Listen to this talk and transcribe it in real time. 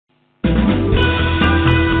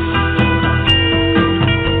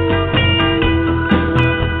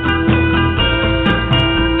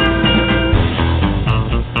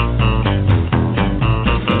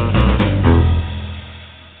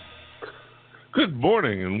Good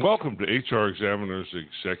morning and welcome to HRExaminer's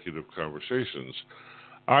Executive Conversations.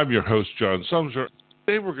 I'm your host, John Sumser.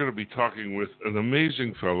 Today we're going to be talking with an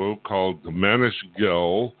amazing fellow called Manish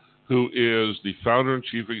Goel, who is the founder and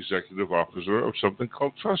chief executive officer of something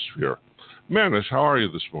called TrustSphere. Manish, how are you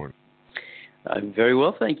this morning? I'm very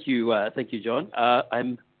well, thank you. Thank you, John.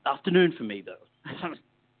 I'm afternoon for me, though.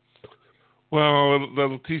 Well,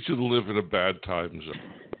 that'll teach you to live in a bad time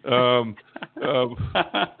zone.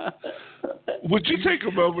 Would you take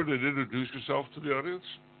a moment and introduce yourself to the audience?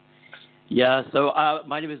 Yeah, so hi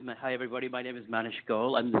everybody. My name is Manish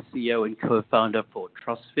Goel. I'm the CEO and co-founder for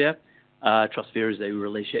TrustSphere. TrustSphere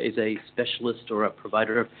is a specialist or a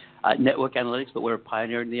provider of network analytics, but we're a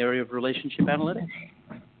pioneer in the area of relationship analytics.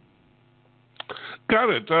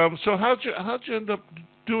 Got it. So how'd you end up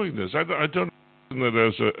doing this? I don't know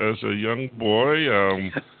that as a young boy,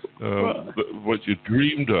 what you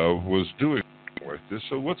dreamed of was doing like this.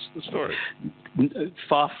 So what's the story?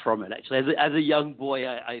 Far from it, actually. As a young boy,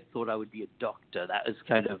 I thought I would be a doctor. That was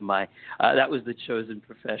kind of that was the chosen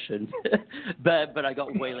profession. but I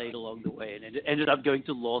got waylaid along the way and ended up going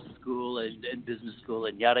to law school and business school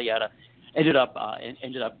and yada yada. Ended up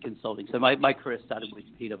consulting. So my career started with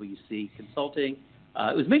PwC Consulting.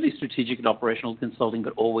 It was mainly strategic and operational consulting,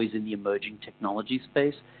 but always in the emerging technology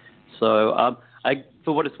space. So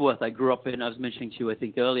for what it's worth, I was mentioning to you, I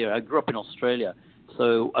think earlier, I grew up in Australia.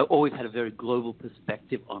 So I always had a very global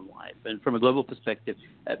perspective on life. And from a global perspective,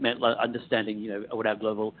 it meant understanding, what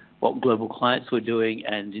global clients were doing,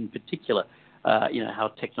 and in particular,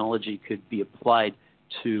 how technology could be applied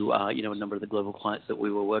to, a number of the global clients that we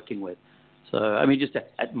were working with. So, just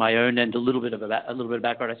at my own end, a little bit of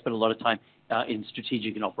background. I spent a lot of time in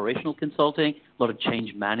strategic and operational consulting, a lot of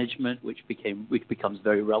change management, which becomes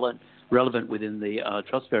very relevant within the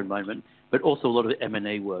TrustSphere environment, but also a lot of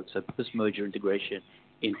M&A work, so post-merger integration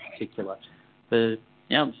in particular. But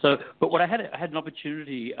what I had an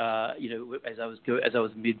opportunity, as I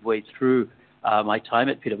was midway through my time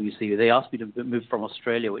at PwC, they asked me to move from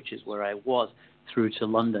Australia, which is where I was, through to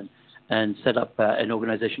London, and set up an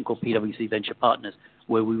organization called PwC Venture Partners,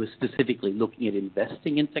 where we were specifically looking at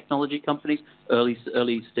investing in technology companies, early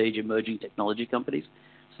stage emerging technology companies.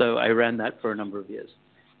 So I ran that for a number of years.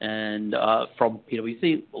 And from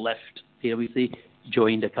PwC, left PwC,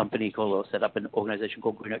 joined a company set up an organization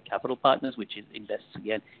called Green Oak Capital Partners, which invests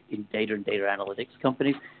again in data and data analytics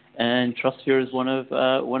companies. And TrustSphere is one of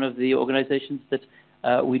the organizations that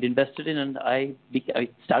we'd invested in, and I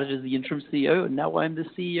started as the interim CEO, and now I'm the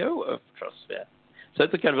CEO of TrustSphere. So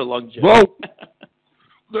it's a kind of a long journey. Well,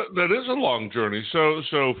 that is a long journey. So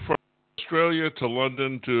from Australia to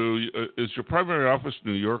London is your primary office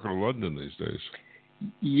New York or London these days?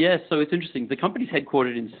 Yes, so it's interesting. The company's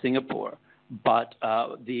headquartered in Singapore, but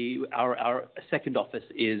our second office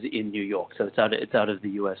is in New York. So it's out of the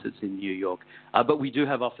US. It's in New York. But we do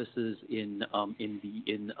have offices in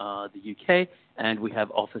the UK, and we have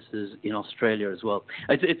offices in Australia as well.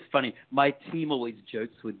 It's funny. My team always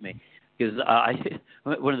jokes with me because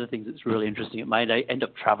one of the things that's really interesting at mine, I end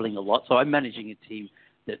up traveling a lot. So I'm managing a team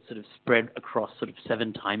that's sort of spread across sort of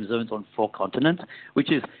 7 time zones on 4 continents,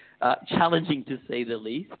 which is challenging to say the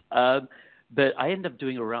least. But I end up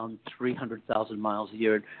doing around 300,000 miles a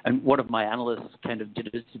year. And one of my analysts kind of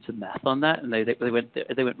did some math on that. And they went,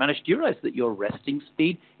 Manish, do you realize that your resting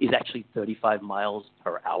speed is actually 35 miles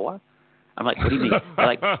per hour? I'm like, what do you mean?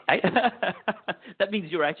 That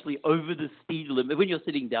means you're actually over the speed limit. When you're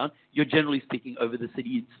sitting down, you're generally speaking over the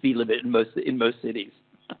speed limit in most cities.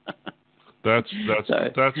 That's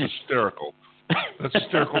hysterical. That's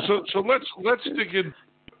hysterical. So let's dig in.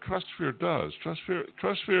 TrustSphere does.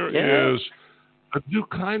 TrustSphere is a new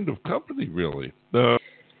kind of company, really. It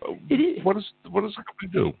is. What does the company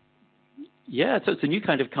do? Yeah, so it's a new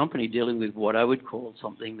kind of company dealing with what I would call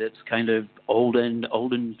something that's kind of old and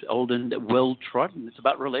well trodden. It's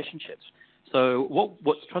about relationships. So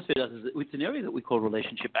what TrustSphere does is it's an area that we call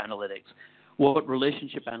relationship analytics. What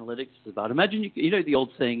relationship analytics is about? Imagine the old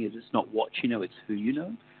saying is it's not what you know, it's who you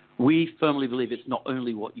know. We firmly believe it's not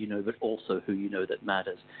only what you know, but also who you know that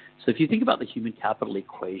matters. So if you think about the human capital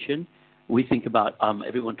equation, we think about,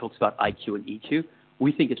 everyone talks about IQ and EQ.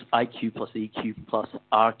 We think it's IQ plus EQ plus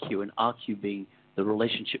RQ, and RQ being the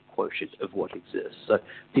relationship quotient of what exists. So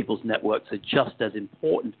people's networks are just as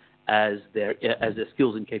important as their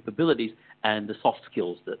skills and capabilities and the soft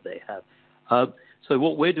skills that they have. So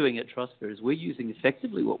what we're doing at TrustSphere is we're using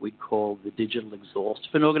effectively what we call the digital exhaust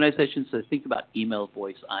for an organization. So think about email,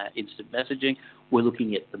 voice, instant messaging. We're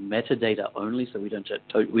looking at the metadata only, so we don't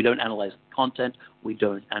analyze content, we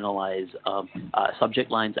don't analyze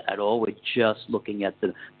subject lines at all. We're just looking at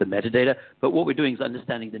the metadata. But what we're doing is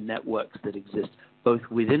understanding the networks that exist both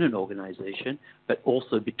within an organization, but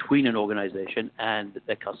also between an organization and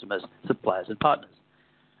their customers, suppliers, and partners.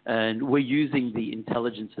 And we're using the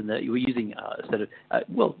intelligence and we're using a set of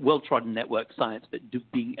well-trodden network science, but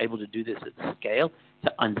being able to do this at scale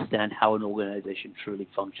to understand how an organization truly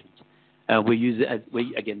functions. We're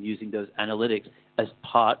using those analytics as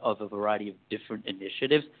part of a variety of different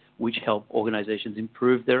initiatives which help organizations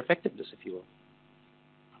improve their effectiveness, if you will.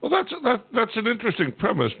 Well, that's an interesting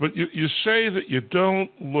premise, but you say that you don't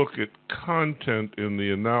look at content in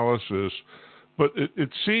the analysis, but it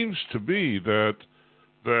seems to be that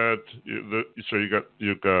so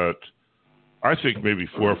you got I think maybe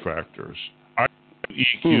 4 factors: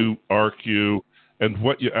 EQ, RQ, and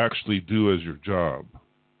what you actually do as your job,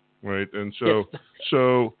 right? And so Yes.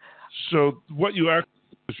 so what you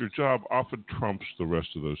actually do as your job often trumps the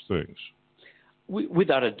rest of those things.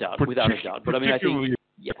 Without a doubt. But I mean, I think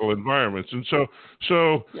environments, and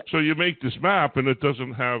so you make this map, and it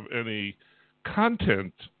doesn't have any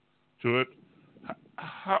content to it.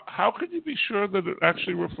 How can you be sure that it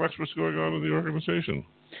actually reflects what's going on in the organization?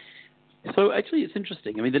 So actually, it's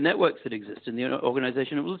interesting. I mean, the networks that exist in the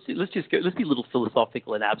organization. Let's be a little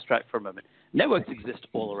philosophical and abstract for a moment. Networks exist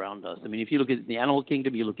all around us. I mean, if you look at the animal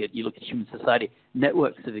kingdom, you look at human society.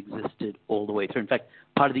 Networks have existed all the way through. In fact,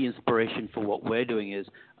 part of the inspiration for what we're doing is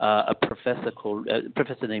a professor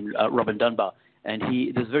named Robin Dunbar, and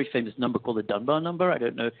there's a very famous number called the Dunbar number. I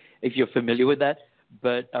don't know if you're familiar with that,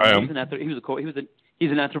 but he's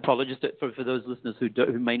an anthropologist. For those listeners who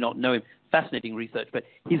may not know him, fascinating research. But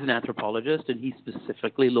he's an anthropologist, and he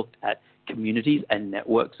specifically looked at communities and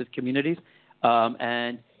networks of communities.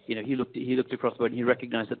 And he looked across the board, and he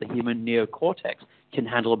recognized that the human neocortex can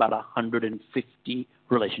handle about 150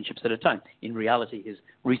 relationships at a time. In reality, his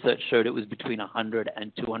research showed it was between 100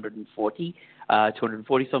 and 240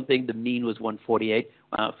 something. The mean was 148.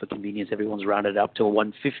 For convenience, everyone's rounded up to a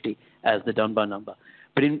 150 as the Dunbar number.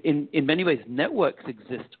 But in many ways, networks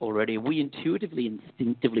exist already. We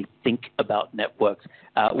instinctively think about networks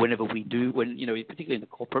whenever we do, particularly in the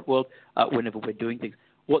corporate world, whenever we're doing things.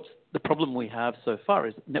 What's the problem we have so far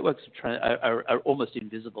is networks are almost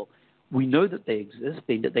invisible. We know that they exist,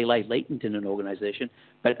 they lie latent in an organization,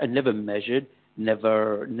 but are never measured,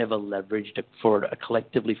 never leveraged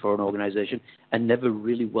collectively for an organization, and never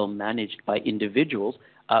really well managed by individuals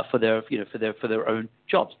for their own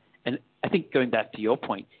jobs. And I think going back to your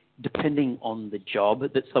point, depending on the job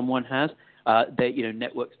that someone has,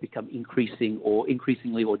 networks become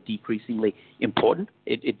increasingly or decreasingly important.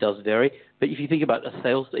 It does vary. But if you think about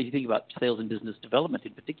sales and business development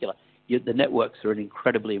in particular, the networks are an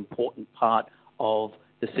incredibly important part of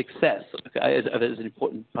the success. As an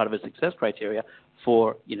important part of a success criteria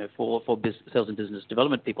for sales and business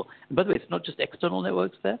development people. And by the way, it's not just external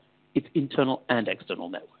networks there; it's internal and external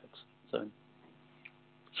networks.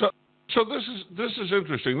 So this is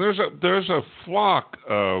interesting. There's a flock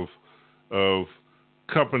of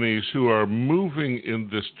companies who are moving in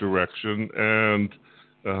this direction, and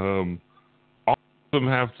all of them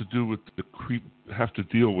have to deal with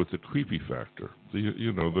the creepy factor.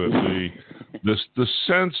 The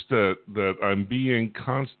sense that I'm being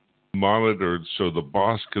constantly monitored so the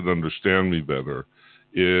boss can understand me better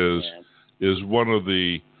is one of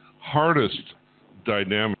the hardest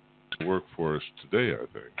dynamics in the workforce today, I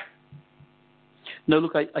think. No,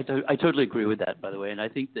 look, I totally agree with that, by the way, and I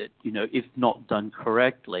think that if not done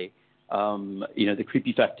correctly, the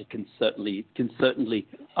creepy factor can certainly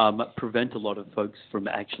prevent a lot of folks from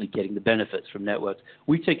actually getting the benefits from networks.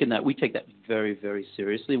 We take that very, very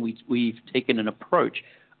seriously, and we've taken an approach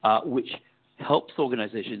which helps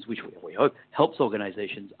organizations, which we hope helps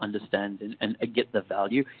organizations understand and get the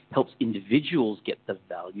value, helps individuals get the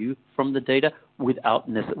value from the data without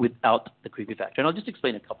the creepy factor. And I'll just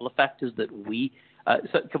explain a couple of factors a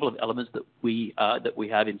couple of elements that we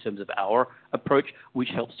have in terms of our approach, which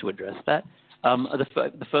helps to address that.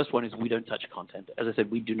 The first one is we don't touch content. As I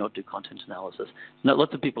said, we do not do content analysis. Now,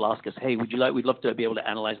 lots of people ask us, "Hey, we'd love to be able to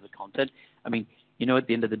analyze the content." I mean, at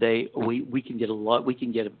the end of the day, we can get a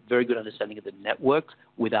very good understanding of the networks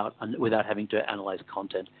without having to analyze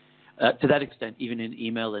content. To that extent, even in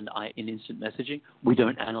email and in instant messaging, we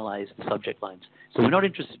don't analyze the subject lines. So we're not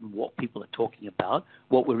interested in what people are talking about.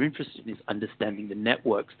 What we're interested in is understanding the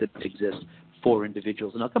networks that exist for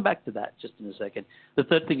individuals. And I'll come back to that just in a second. The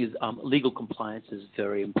third thing is legal compliance is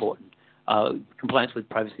very important. compliance with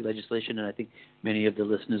privacy legislation, and I think many of the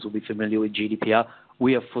listeners will be familiar with GDPR.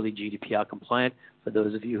 We are fully GDPR compliant. For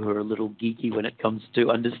those of you who are a little geeky when it comes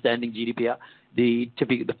to understanding GDPR,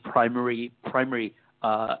 typically the primary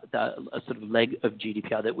sort of leg of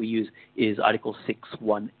GDPR that we use is Article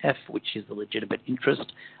 6.1F, which is the legitimate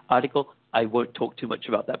interest article. I won't talk too much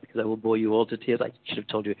about that because I will bore you all to tears. I should have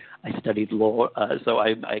told you I studied law, so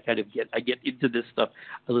I kind of get into this stuff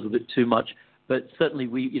a little bit too much. But certainly,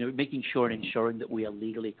 making sure and ensuring that we are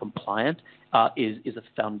legally compliant is a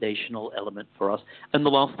foundational element for us. And the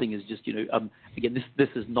last thing is just, again, this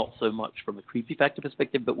is not so much from a creepy factor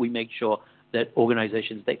perspective, but we make sure that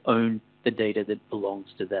organizations, they own the data that belongs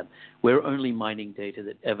to them. We're only mining data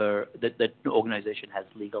that an organization has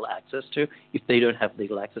legal access to. If they don't have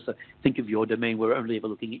legal access, so think of your domain. We're only ever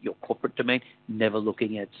looking at your corporate domain, never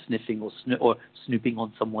looking at sniffing or snooping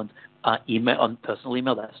on someone's email, on personal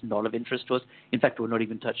email. That's not of interest to us. In fact, we're not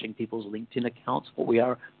even touching people's LinkedIn accounts. What we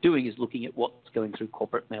are doing is looking at what's going through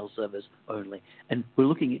corporate mail servers only. And we're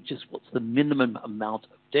looking at just what's the minimum amount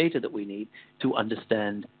of data that we need to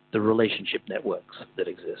understand the relationship networks that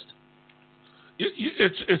exist.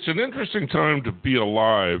 It's an interesting time to be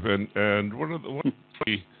alive, and one of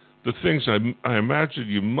the things I imagine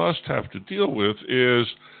you must have to deal with is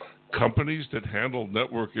companies that handle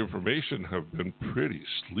network information have been pretty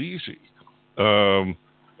sleazy, and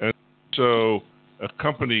so a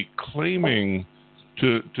company claiming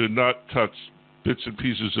to not touch bits and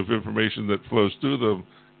pieces of information that flows through them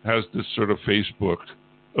has this sort of Facebooked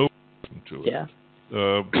open to it. Yeah.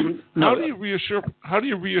 How do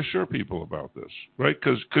you reassure people about this, right?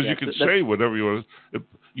 Because you can say whatever you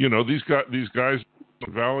want. These guys in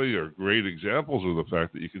the Valley are great examples of the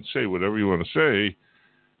fact that you can say whatever you want to say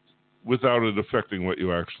without it affecting what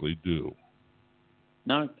you actually do.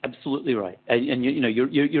 No, absolutely right, and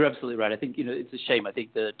you're absolutely right. I think it's a shame. I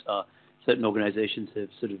think that certain organizations have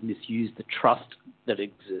sort of misused the trust that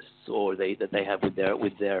exists or that they have with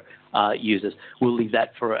their users. We'll leave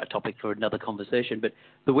that for a topic for another conversation. But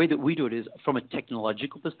the way that we do it is from a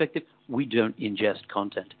technological perspective, we don't ingest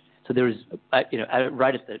content. So there is,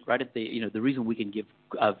 right at the reason we can give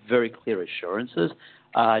very clear assurances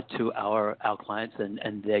to our clients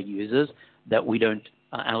and their users that we don't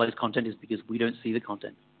analyze content is because we don't see the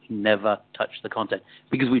content. We never touch the content.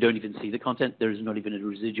 Because we don't even see the content, there is not even a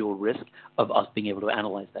residual risk of us being able to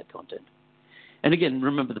analyze that content. And again,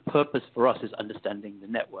 remember, the purpose for us is understanding the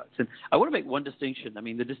networks. And I want to make one distinction. I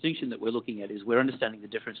mean, the distinction that we're looking at is we're understanding the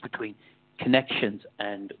difference between connections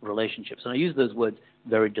and relationships. And I use those words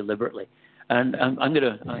very deliberately. And I'm going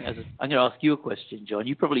to ask you a question, John.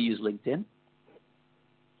 You probably use LinkedIn.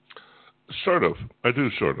 Sort of. I do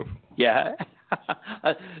sort of. Yeah.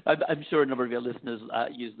 I'm sure a number of your listeners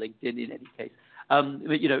use LinkedIn in any case.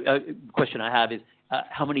 A question I have is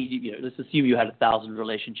how many, let's assume you had 1,000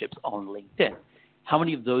 relationships on LinkedIn. How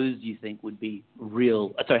many of those do you think would be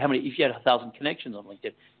real? If you had 1,000 connections on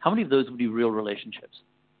LinkedIn, how many of those would be real relationships?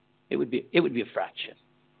 It would be a fraction.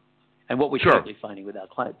 And what we're currently finding with our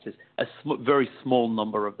clients is a very small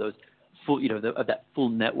number of those full, of that full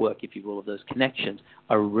network, if you will, of those connections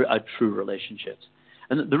are true relationships.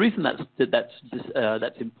 And the reason that's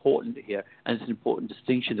important here, and it's an important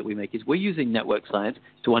distinction that we make, is we're using network science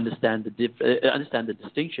to understand the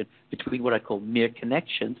distinction between what I call mere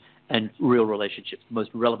connections and real relationships, the most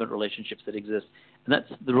relevant relationships that exist. And that's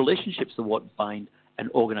the relationships are what bind an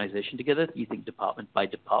organization together. You think department by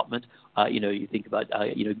department. You think about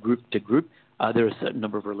group to group. There are a certain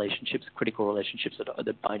number of relationships, critical relationships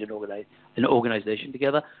that bind an organization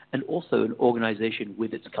together, and also an organization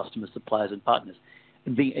with its customers, suppliers, and partners.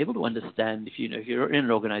 And being able to understand, if you're in an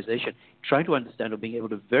organization, trying to understand or being able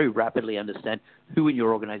to very rapidly understand who in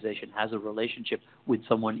your organization has a relationship with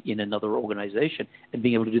someone in another organization, and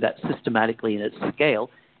being able to do that systematically and at scale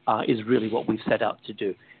is really what we've set out to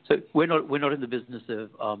do. So we're not in the business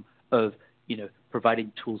of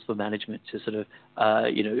providing tools for management to sort of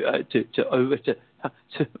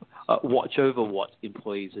to watch over what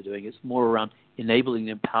employees are doing. It's more around enabling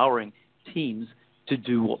and empowering teams to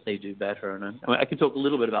do what they do better. And I can talk a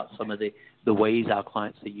little bit about some of the ways our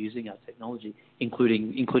clients are using our technology,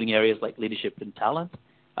 including areas like leadership and talent,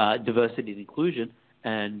 diversity and inclusion,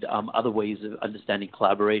 and other ways of understanding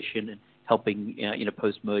collaboration and helping in a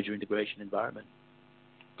post-merger integration environment.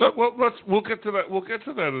 Well, we'll get to that. We'll get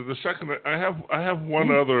to that in a second. I have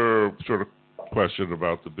one other sort of question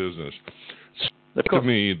about the business. It seems to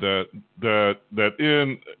me that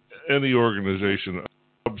in any organization of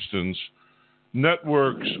substance,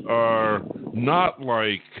 networks are not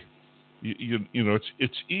like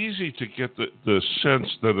it's easy to get the sense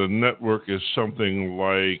that a network is something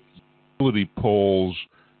like utility poles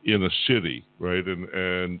in a city, right?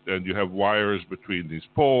 And you have wires between these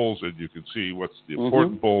poles, and you can see what's the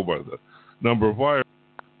important pole by the number of wires.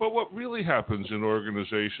 But what really happens in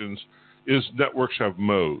organizations is networks have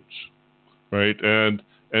modes, right? And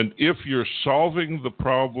if you're solving the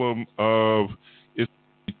problem of it's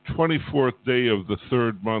the 24th day of the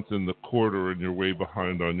third month in the quarter and you're way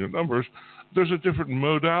behind on your numbers, there's a different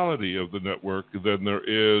modality of the network than there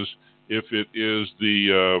is if it is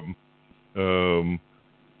the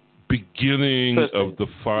beginning of the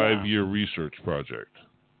 5-year research project.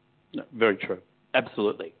 No, very true.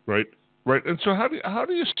 Absolutely. Right. And so how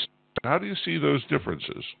do you see those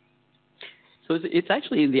differences? So it's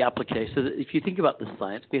actually in the application. So if you think about the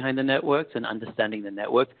science behind the networks and understanding the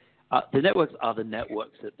networks are the networks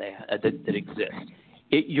that exist.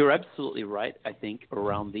 You're absolutely right, I think,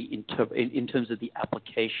 around in terms of the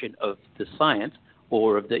application of the science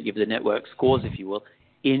or of the network scores, if you will,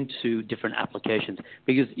 into different applications.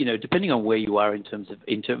 Because, depending on where you are in terms of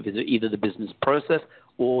either the business process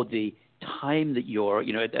or the time that you're,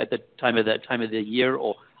 at the time of the year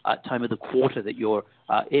or time of the quarter that you're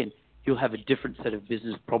in, you'll have a different set of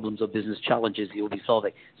business problems or business challenges you'll be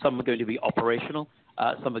solving. Some are going to be operational,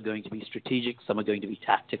 some are going to be strategic, some are going to be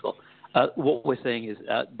tactical. What we're saying is,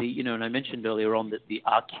 and I mentioned earlier on that the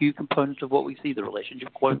RQ component of what we see, the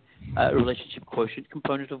relationship quotient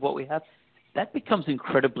component of what we have, that becomes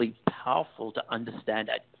incredibly powerful to understand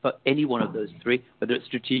for any one of those three, whether it's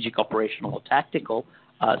strategic, operational, or tactical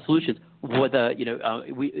solutions. Whether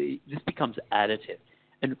this becomes additive.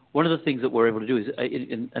 And one of the things that we're able to do is,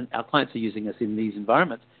 and our clients are using us in these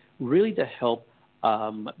environments, really to help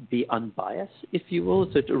be unbiased, if you will,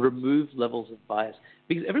 so to remove levels of bias.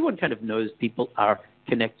 Because everyone kind of knows people are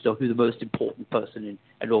connected or who the most important person in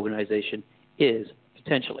an organization is,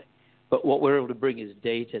 potentially. But what we're able to bring is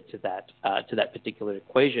data to that particular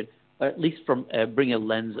equation, or at least bring a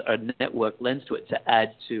network lens to it to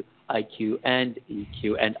add to IQ and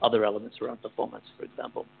EQ and other elements around performance, for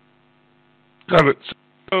example. Got it.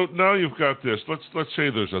 So now you've got this. Let's say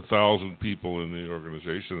there's 1,000 people in the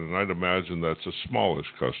organization, and I'd imagine that's a smallish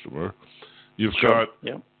customer. You've got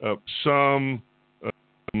some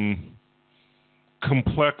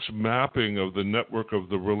complex mapping of the network of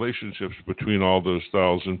the relationships between all those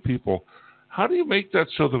 1,000 people. How do you make that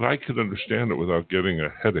so that I can understand it without getting a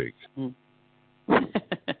headache?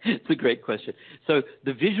 It's a great question. So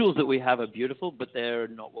the visuals that we have are beautiful, but they're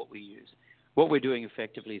not what we use. What we're doing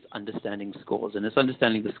effectively is understanding scores, and it's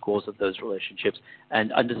understanding the scores of those relationships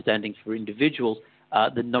and understanding for individuals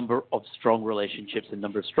the number of strong relationships, the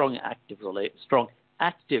number of strong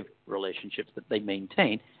active relationships that they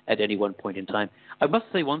maintain at any one point in time. I must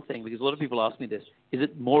say one thing, because a lot of people ask me this: is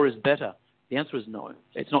it more is better? The answer is no.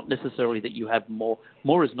 It's not necessarily that you have more.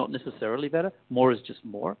 More is not necessarily better. More is just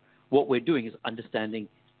more. What we're doing is understanding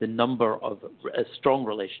the number of strong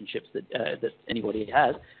relationships that anybody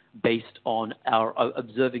has, based on our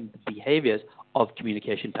observing the behaviors of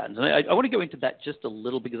communication patterns. And I want to go into that just a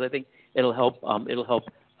little, because I think it'll help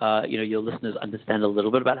your listeners understand a little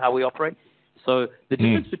bit about how we operate. So the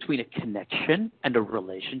difference between a connection and a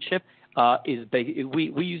relationship is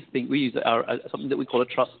we use something that we call a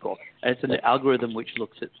trust score, and it's an algorithm which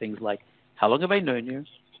looks at things like: how long have I known you?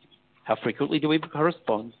 How frequently do we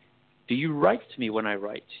correspond? Do you write to me when I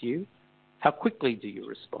write to you? How quickly do you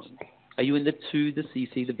respond? Are you in the to, the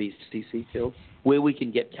CC, the BCC field? Where we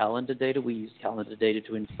can get calendar data, we use calendar data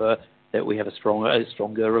to infer that we have a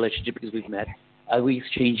stronger relationship because we've met. Are we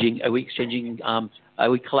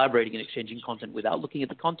collaborating and exchanging content without looking at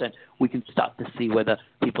the content? We can start to see whether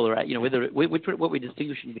people are what we're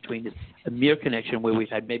distinguishing between is a mere connection where we've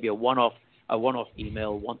had maybe a one-off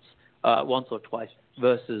email once or twice,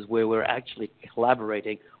 versus where we're actually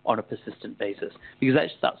collaborating on a persistent basis, because that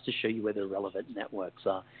starts to show you where the relevant networks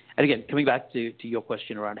are. And again, coming back to your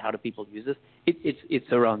question around how do people use this,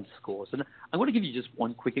 it's around scores. And I'm going to give you just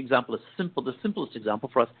one quick example. The simplest example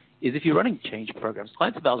for us is if you're running change programs.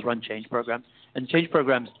 Clients of ours run change programs, and change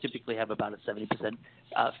programs typically have about a 70%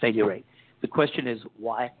 failure rate. The question is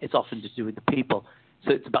why? It's often to do with the people.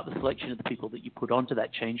 So it's about the selection of the people that you put onto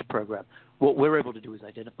that change program. What we're able to do is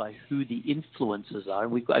identify who the influencers are,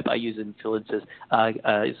 and I use influencers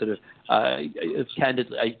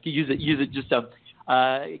candidly. I use it just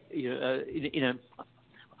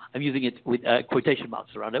I'm using it with quotation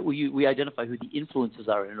marks around it. We identify who the influencers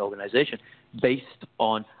are in an organization based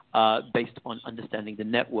on understanding the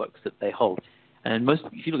networks that they hold. And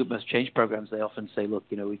if you look at most change programs, they often say, look,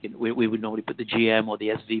 we would normally put the GM or the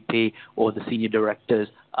SVP or the senior directors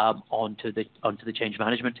onto the change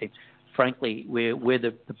management team. frankly, we're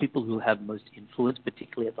the people who have most influence,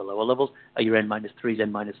 particularly at the lower levels, are your N-3s,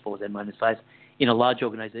 N-4s, N-5s. In a large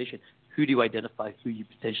organization, who do you identify who you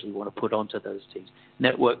potentially want to put onto those teams?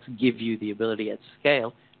 Networks give you the ability at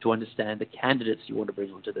scale to understand the candidates you want to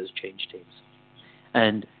bring onto those change teams.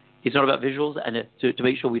 And it's not about visuals, and to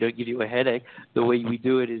make sure we don't give you a headache, the way we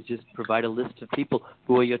do it is just provide a list of people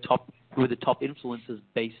who are the top influencers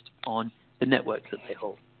based on the networks that they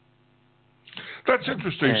hold. That's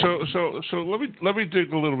interesting. So let me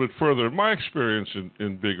dig a little bit further. My experience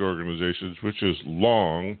in big organizations, which is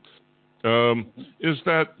long, is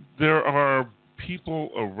that there are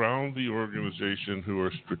people around the organization who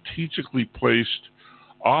are strategically placed,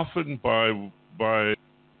 often by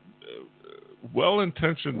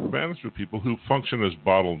well-intentioned management people who function as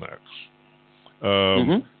bottlenecks,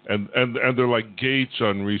 and they're like gates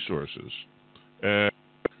on resources,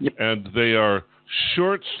 and they are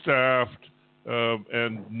short-staffed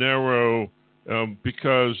and narrow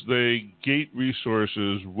because they gate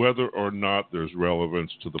resources whether or not there's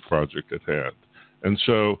relevance to the project at hand. And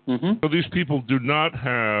so these people do not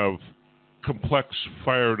have complex,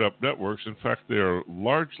 fired-up networks. In fact, they are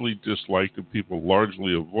largely disliked, and people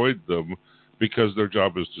largely avoid them because their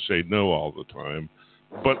job is to say no all the time.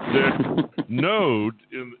 But their node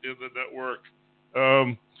in the network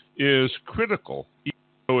is critical, even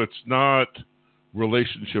though it's not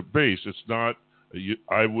relationship-based. It's not,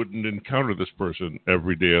 I wouldn't encounter this person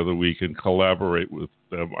every day of the week and collaborate with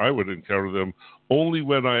them. I would encounter them only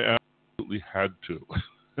when I absolutely had to.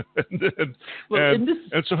 and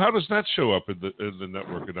so how does that show up in the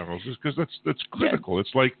network analysis? Because that's critical.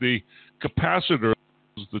 It's like the capacitor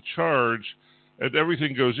is the charge, and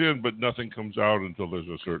everything goes in, but nothing comes out until there's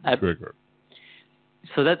a certain trigger.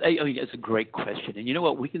 So that's a great question. And you know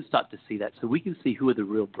what? We can start to see that. So we can see who are the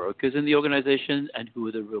real brokers in the organization and who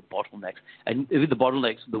are the real bottlenecks. And with the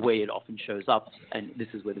bottlenecks, the way it often shows up, and this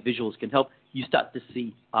is where the visuals can help, you start to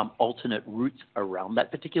see alternate routes around that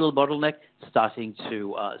particular bottleneck starting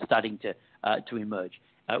to emerge,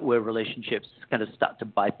 where relationships kind of start to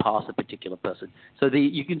bypass a particular person. So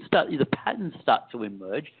the patterns start to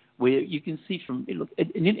emerge where you can see from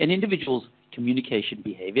an individual's communication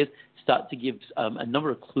behaviors start to give a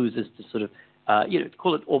number of clues as to sort of,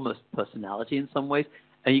 call it almost personality in some ways.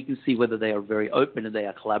 And you can see whether they are very open and they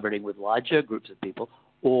are collaborating with larger groups of people,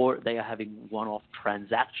 or they are having one-off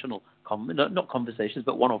transactional, not conversations,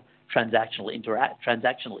 but one-off transactional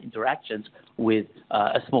interactions with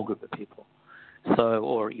a small group of people. So,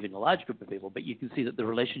 or even a large group of people. But you can see that the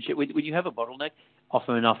relationship, when you have a bottleneck,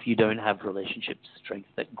 often enough you don't have relationship strength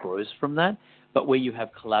that grows from that. But where you have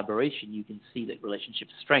collaboration, you can see that relationship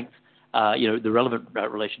strength, the relevant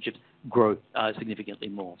relationships grow significantly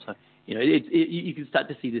more. So, you can start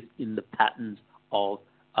to see this in the patterns of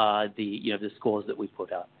the scores that we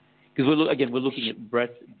put out. Because we're looking at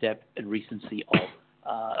breadth, depth, and recency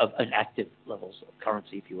of an active levels of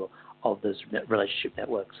currency, if you will, of those relationship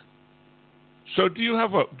networks. So do you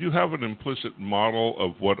have an implicit model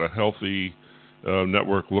of what a healthy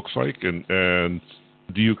network looks like, and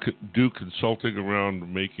do you do consulting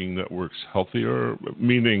around making networks healthier,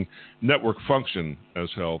 meaning network function as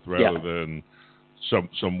health rather than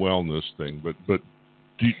some wellness thing? But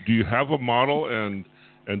do you have a model,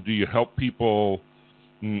 and do you help people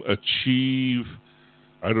achieve,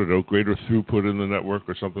 I don't know, greater throughput in the network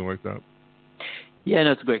or something like that? Yeah,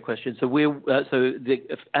 no, it's a great question. So the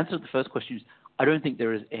answer to the first question is, I don't think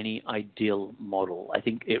there is any ideal model. I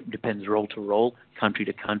think it depends role to role, country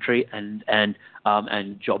to country, and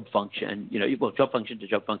job function. Job function to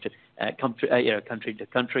job function, country to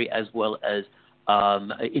country, as well as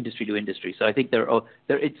industry to industry. So I think there's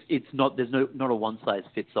not a one size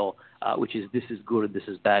fits all, which is this is good and this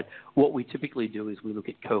is bad. What we typically do is we look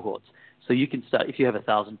at cohorts. So you can start if you have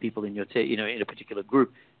 1,000 people in your in a particular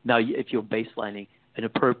group. Now, if you're baselining, an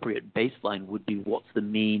appropriate baseline would be what's the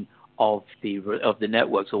mean of the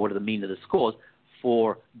networks, or what are the mean of the scores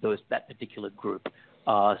for that particular group.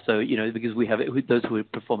 Because we have those who are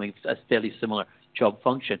performing a fairly similar job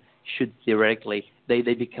function should theoretically they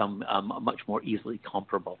become much more easily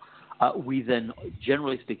comparable. We then,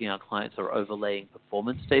 generally speaking, our clients are overlaying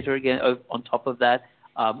performance data again on top of that,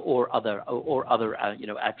 or other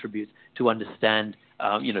attributes to understand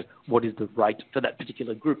what is the right for that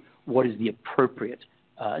particular group, what is the appropriate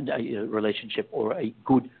relationship or a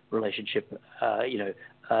good relationship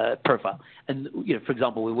profile. And for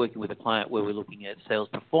example, we're working with a client where we're looking at sales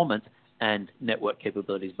performance and network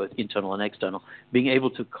capabilities, both internal and external. Being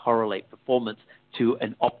able to correlate performance to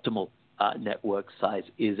an optimal network size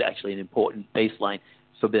is actually an important baseline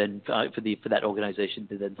for that organization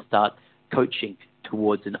to then start coaching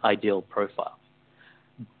towards an ideal profile.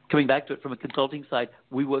 coming back to it from a consulting side,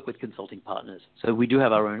 we work with consulting partners. So we do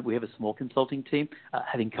have we have a small consulting team.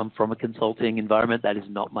 Having come from a consulting environment, that is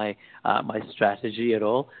not my strategy at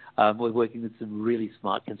all. We're working with some really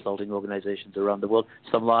smart consulting organizations around the world,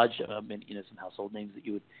 some large, some household names that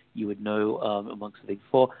you would know amongst the Big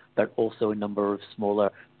Four, but also a number of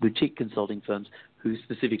smaller boutique consulting firms who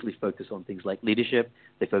specifically focus on things like leadership.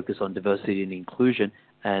 They focus on diversity and inclusion,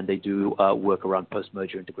 and they do work around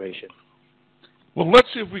post-merger integration. Well, let's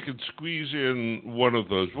see if we can squeeze in one of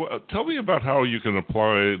those. Tell me about how you can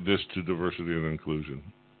apply this to diversity and inclusion.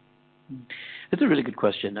 That's a really good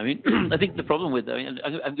question. I mean, I think the problem with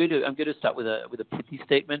I'm going to start with a pithy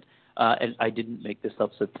statement, and I didn't make this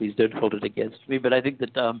up, so please don't hold it against me. But I think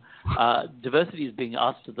that diversity is being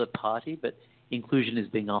asked to the party, but inclusion is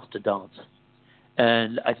being asked to dance.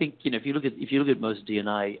 And I think if you look at most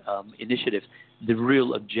D&I initiatives, the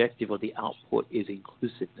real objective or the output is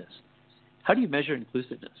inclusiveness. How do you measure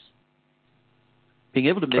inclusiveness? Being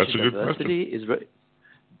able to measure diversity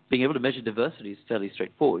is fairly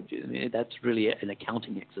straightforward. I mean, that's really an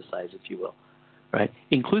accounting exercise, if you will, right?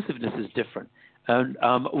 Inclusiveness is different. And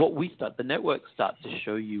the networks start to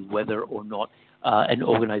show you whether or not an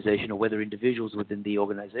organization or whether individuals within the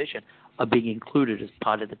organization are being included as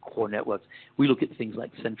part of the core networks. We look at things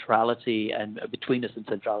like centrality and betweenness and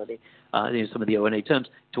centrality, some of the O&A terms,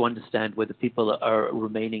 to understand whether people are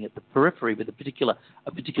remaining at the periphery, with a particular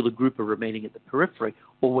group are remaining at the periphery,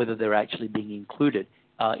 or whether they're actually being included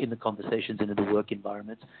in the conversations and in the work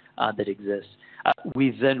environments that exist.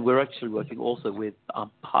 We're actually working also with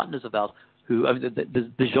partners of ours who,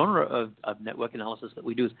 the genre of network analysis that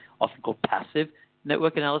we do is often called passive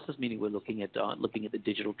network analysis, meaning we're looking at the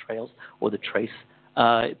digital trails or the trace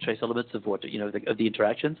elements of of the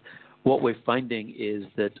interactions. What we're finding is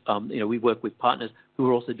that we work with partners who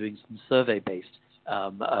are also doing some survey-based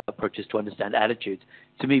approaches to understand attitudes.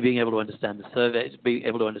 To me, being able to understand the surveys, being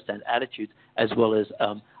able to understand attitudes, as well as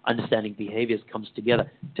understanding behaviors, comes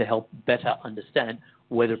together to help better understand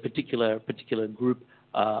whether a particular group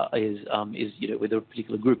whether a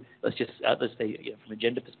particular group, let's say from a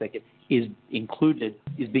gender perspective, is being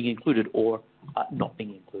included or not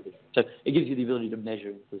being included. So it gives you the ability to measure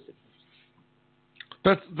inclusiveness.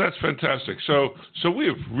 That's fantastic. So we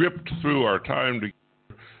have ripped through our time together.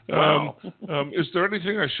 Wow. Is there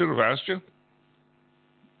anything I should have asked you?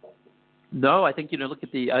 No, I think look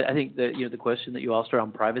at the question that you asked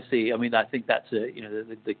around privacy. I mean, I think that's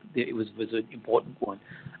it was an important one,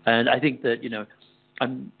 and I think that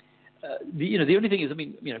the only thing is,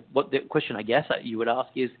 what the question I guess you would ask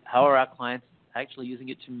is, how are our clients actually using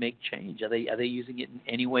it to make change? Are they using it in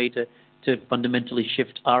any way to fundamentally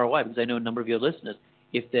shift ROI? Because I know a number of your listeners,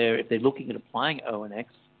 if they're looking at applying ONX,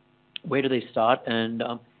 where do they start and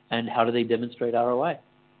how do they demonstrate ROI?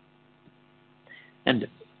 And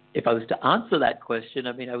if I was to answer that question,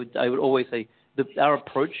 I would always say our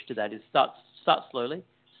approach to that is start slowly,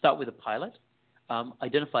 start with a pilot,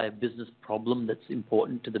 identify a business problem that's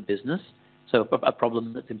important to the business. So a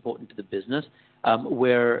problem that's important to the business,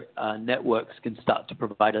 where networks can start to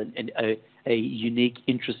provide a unique,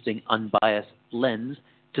 interesting, unbiased lens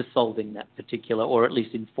to solving that particular, or at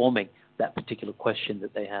least informing that particular question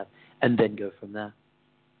that they have, and then go from there.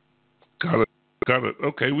 Got it.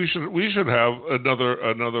 Okay, we should have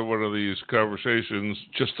another one of these conversations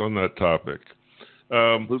just on that topic.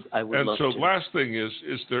 I would love to. Last thing is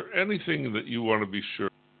there anything that you want to be sure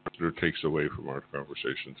or takes away from our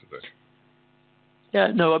conversation today? Yeah,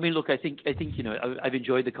 no, look, I think I've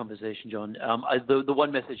enjoyed the conversation, John. The one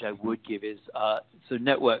message I would give is so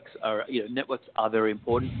networks are very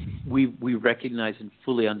important. We recognize and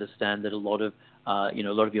fully understand that a lot of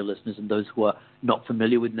your listeners and those who are not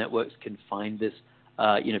familiar with networks can find this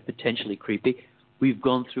potentially creepy. We've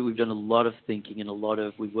done a lot of thinking and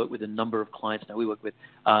we've worked with a number of clients now. We work with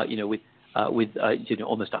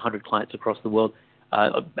almost 100 clients across the world.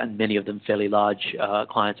 And many of them fairly large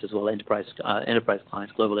clients as well, enterprise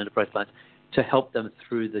clients, global enterprise clients, to help them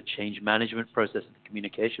through the change management process, the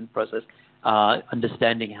communication process,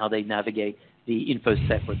 understanding how they navigate the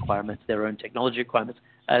InfoSec requirements, their own technology requirements,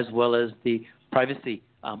 as well as the privacy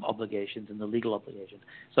obligations and the legal obligations.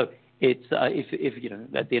 So it's if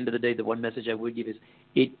at the end of the day, the one message I would give is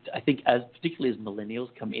I think particularly as millennials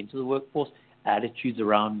come into the workforce, attitudes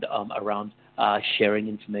around sharing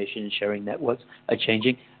information and sharing networks are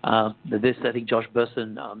changing. I think Josh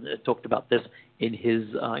Bersin talked about this in his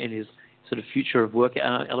sort of future of work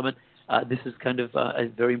element. This is kind of a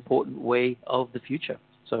very important way of the future.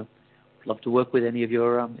 So I'd love to work with any of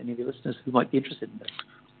your listeners who might be interested in this.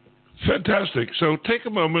 Fantastic. So take a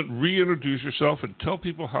moment, reintroduce yourself, and tell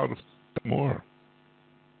people how to find more.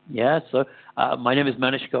 Yeah, so my name is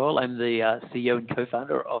Manish Goel. I'm the CEO and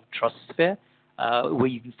co-founder of TrustSphere. Where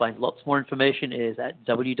you can find lots more information is at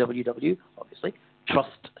www, obviously,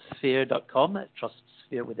 TrustSphere.com. That's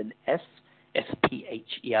TrustSphere with an S,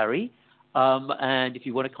 S-P-H-E-R-E. And if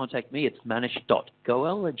you want to contact me, it's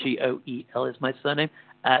manish.goel, G-O-E-L is my surname,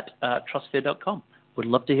 at TrustSphere.com. Would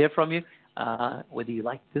love to hear from you, whether you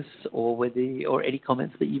like this or any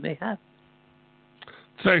comments that you may have.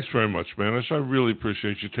 Thanks very much, Manish. I really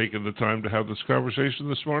appreciate you taking the time to have this conversation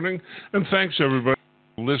this morning. And thanks, everybody,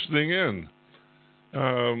 for listening in.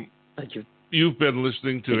 Thank you. You've been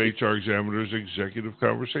listening to HRExaminer's Executive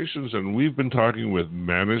Conversations, and we've been talking with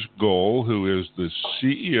Manish Goel, who is the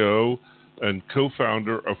CEO and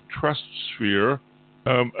co-founder of TrustSphere,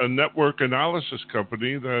 a network analysis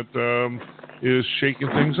company that is shaking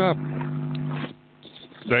things up.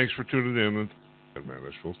 Thanks for tuning in, and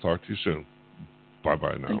Manish, we'll talk to you soon.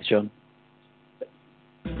 Bye-bye now. Thanks, John.